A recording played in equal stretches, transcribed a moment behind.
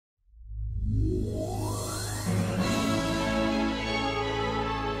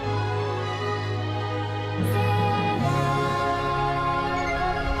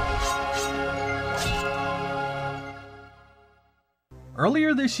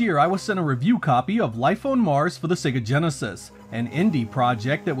Earlier this year, I was sent a review copy of Life on Mars for the Sega Genesis, an indie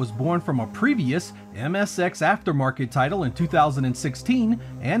project that was born from a previous MSX aftermarket title in 2016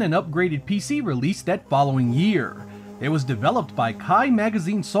 and an upgraded PC release that following year. It was developed by Kai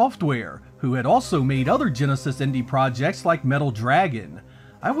Magazine Software, who had also made other Genesis indie projects like Metal Dragon.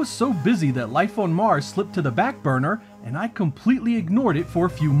 I was so busy that Life on Mars slipped to the back burner, and I completely ignored it for a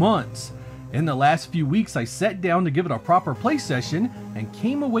few months. In the last few weeks, I sat down to give it a proper play session and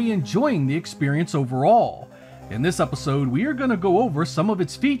came away enjoying the experience overall. In this episode, we are going to go over some of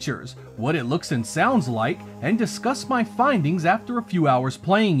its features, what it looks and sounds like, and discuss my findings after a few hours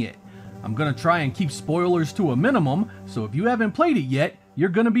playing it. I'm going to try and keep spoilers to a minimum, so if you haven't played it yet, you're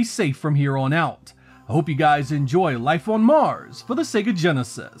going to be safe from here on out. I hope you guys enjoy Life on Mars for the Sega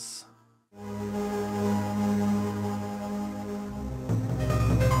Genesis.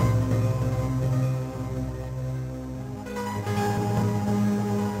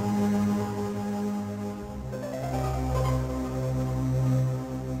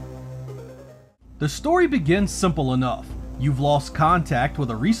 The story begins simple enough. You've lost contact with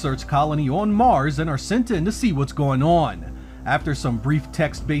a research colony on Mars and are sent in to see what's going on. After some brief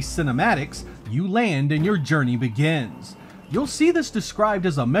text-based cinematics, you land and your journey begins. You'll see this described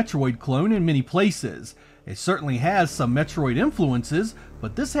as a Metroid clone in many places. It certainly has some Metroid influences,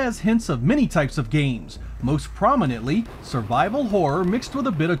 but this has hints of many types of games, most prominently survival horror mixed with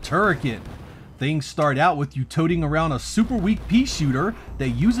a bit of Turrican. Things start out with you toting around a super weak pea shooter that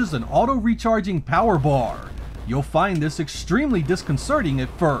uses an auto-recharging power bar. You'll find this extremely disconcerting at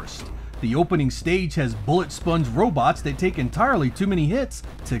first. The opening stage has bullet sponge robots that take entirely too many hits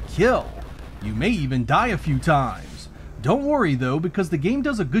to kill. You may even die a few times. Don't worry though, because the game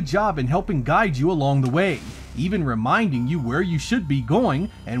does a good job in helping guide you along the way, even reminding you where you should be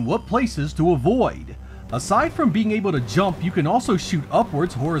going and what places to avoid. Aside from being able to jump, you can also shoot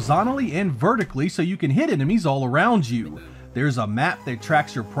upwards horizontally and vertically so you can hit enemies all around you. There's a map that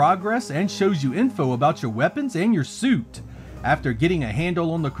tracks your progress and shows you info about your weapons and your suit. After getting a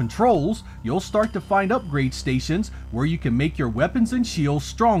handle on the controls, you'll start to find upgrade stations where you can make your weapons and shields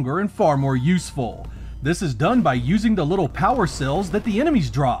stronger and far more useful. This is done by using the little power cells that the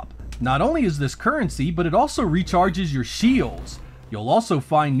enemies drop. Not only is this currency, but it also recharges your shields. You'll also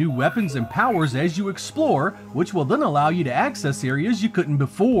find new weapons and powers as you explore, which will then allow you to access areas you couldn't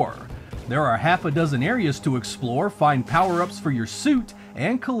before. There are half a dozen areas to explore, find power-ups for your suit,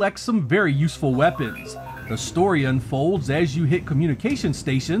 and collect some very useful weapons. The story unfolds as you hit communication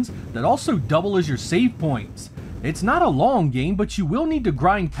stations that also double as your save points. It's not a long game, but you will need to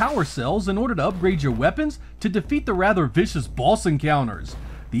grind power cells in order to upgrade your weapons to defeat the rather vicious boss encounters.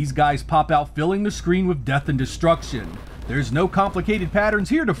 These guys pop out filling the screen with death and destruction. There's no complicated patterns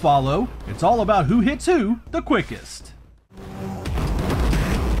here to follow. It's all about who hits who the quickest.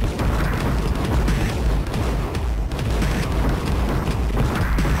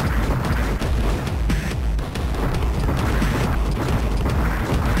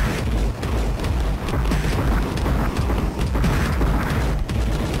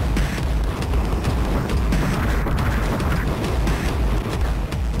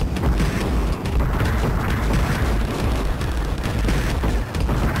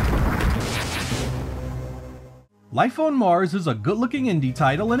 Life on Mars is a good-looking indie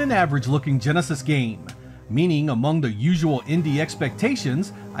title and an average-looking Genesis game. Meaning, among the usual indie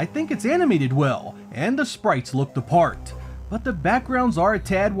expectations, I think it's animated well, and the sprites look the part. But the backgrounds are a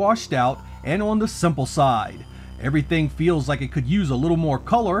tad washed out, and on the simple side. Everything feels like it could use a little more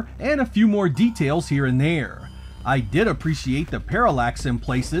color, and a few more details here and there. I did appreciate the parallax in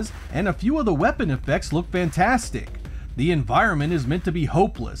places, and a few of the weapon effects look fantastic. The environment is meant to be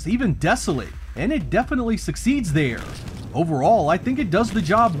hopeless, even desolate, and it definitely succeeds there. Overall, I think it does the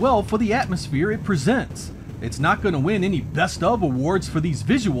job well for the atmosphere it presents. It's not going to win any best of awards for these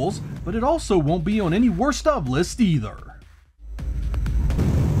visuals, but it also won't be on any worst of list either.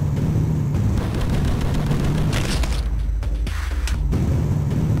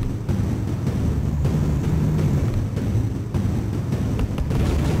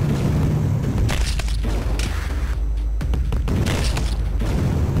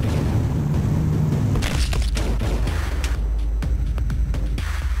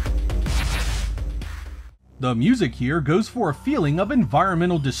 The music here goes for a feeling of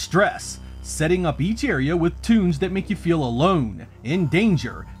environmental distress, setting up each area with tunes that make you feel alone, in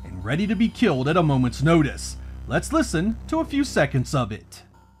danger, and ready to be killed at a moment's notice. Let's listen to a few seconds of it.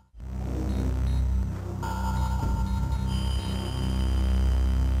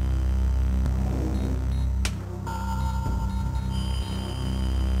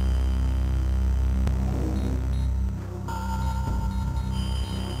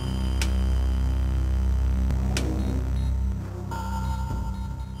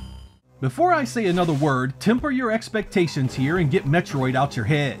 Before I say another word, temper your expectations here and get Metroid out your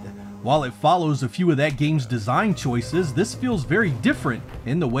head. While it follows a few of that game's design choices, this feels very different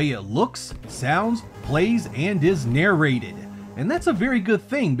in the way it looks, sounds, plays, and is narrated. And that's a very good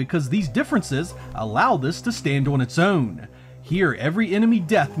thing because these differences allow this to stand on its own. Here, every enemy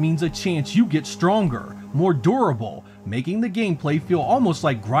death means a chance you get stronger, more durable, making the gameplay feel almost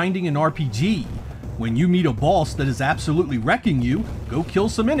like grinding an RPG. When you meet a boss that is absolutely wrecking you, go kill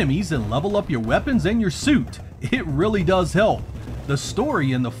some enemies and level up your weapons and your suit. It really does help. The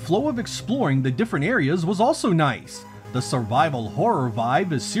story and the flow of exploring the different areas was also nice. The survival horror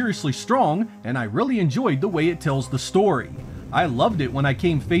vibe is seriously strong, and I really enjoyed the way it tells the story. I loved it when I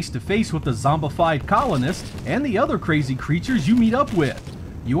came face to face with the zombified colonist and the other crazy creatures you meet up with.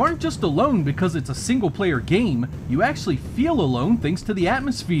 You aren't just alone because it's a single player game, you actually feel alone thanks to the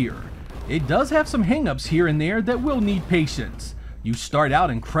atmosphere. It does have some hangups here and there that will need patience. You start out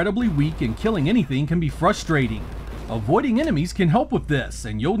incredibly weak and killing anything can be frustrating. Avoiding enemies can help with this,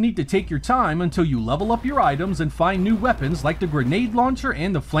 and you'll need to take your time until you level up your items and find new weapons like the grenade launcher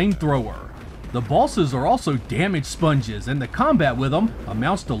and the flamethrower. The bosses are also damage sponges, and the combat with them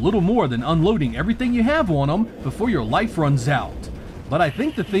amounts to little more than unloading everything you have on them before your life runs out. But I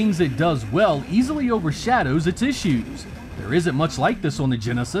think the things it does well easily overshadows its issues. There isn't much like this on the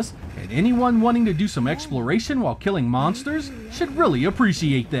Genesis, and anyone wanting to do some exploration while killing monsters should really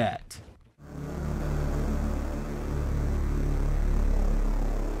appreciate that.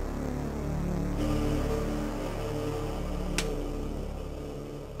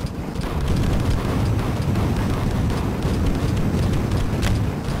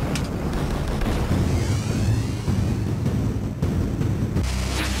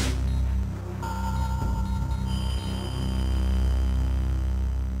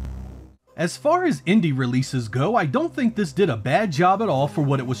 As far as indie releases go, I don't think this did a bad job at all for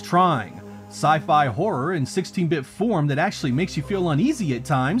what it was trying. Sci-fi horror in 16-bit form that actually makes you feel uneasy at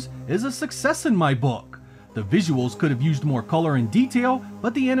times is a success in my book. The visuals could have used more color and detail,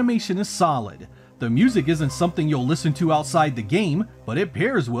 but the animation is solid. The music isn't something you'll listen to outside the game, but it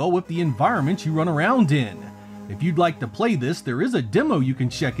pairs well with the environment you run around in. If you'd like to play this, there is a demo you can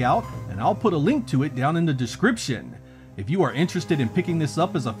check out, and I'll put a link to it down in the description. If you are interested in picking this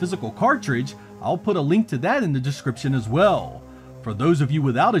up as a physical cartridge, I'll put a link to that in the description as well. For those of you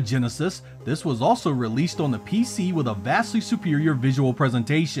without a Genesis, this was also released on the PC with a vastly superior visual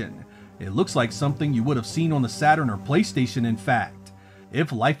presentation. It looks like something you would have seen on the Saturn or PlayStation, in fact.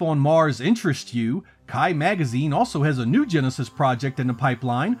 If Life on Mars interests you, Kai Magazine also has a new Genesis project in the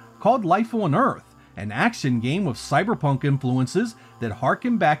pipeline called Life on Earth, an action game with cyberpunk influences that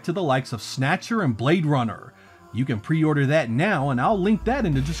harken back to the likes of Snatcher and Blade Runner. You can pre-order that now, and I'll link that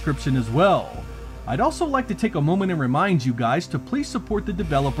in the description as well. I'd also like to take a moment and remind you guys to please support the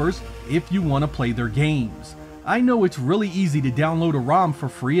developers if you want to play their games. I know it's really easy to download a ROM for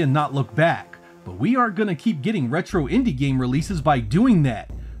free and not look back, but we aren't going to keep getting retro indie game releases by doing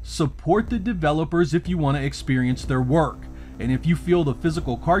that. Support the developers if you want to experience their work. And if you feel the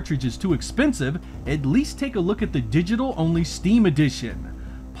physical cartridge is too expensive, at least take a look at the digital-only Steam edition.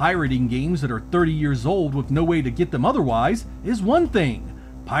 Pirating games that are 30 years old with no way to get them otherwise is one thing.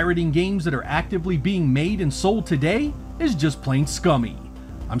 Pirating games that are actively being made and sold today is just plain scummy.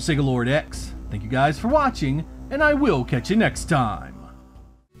 I'm Sega Lord X. Thank you guys for watching, and I will catch you next time.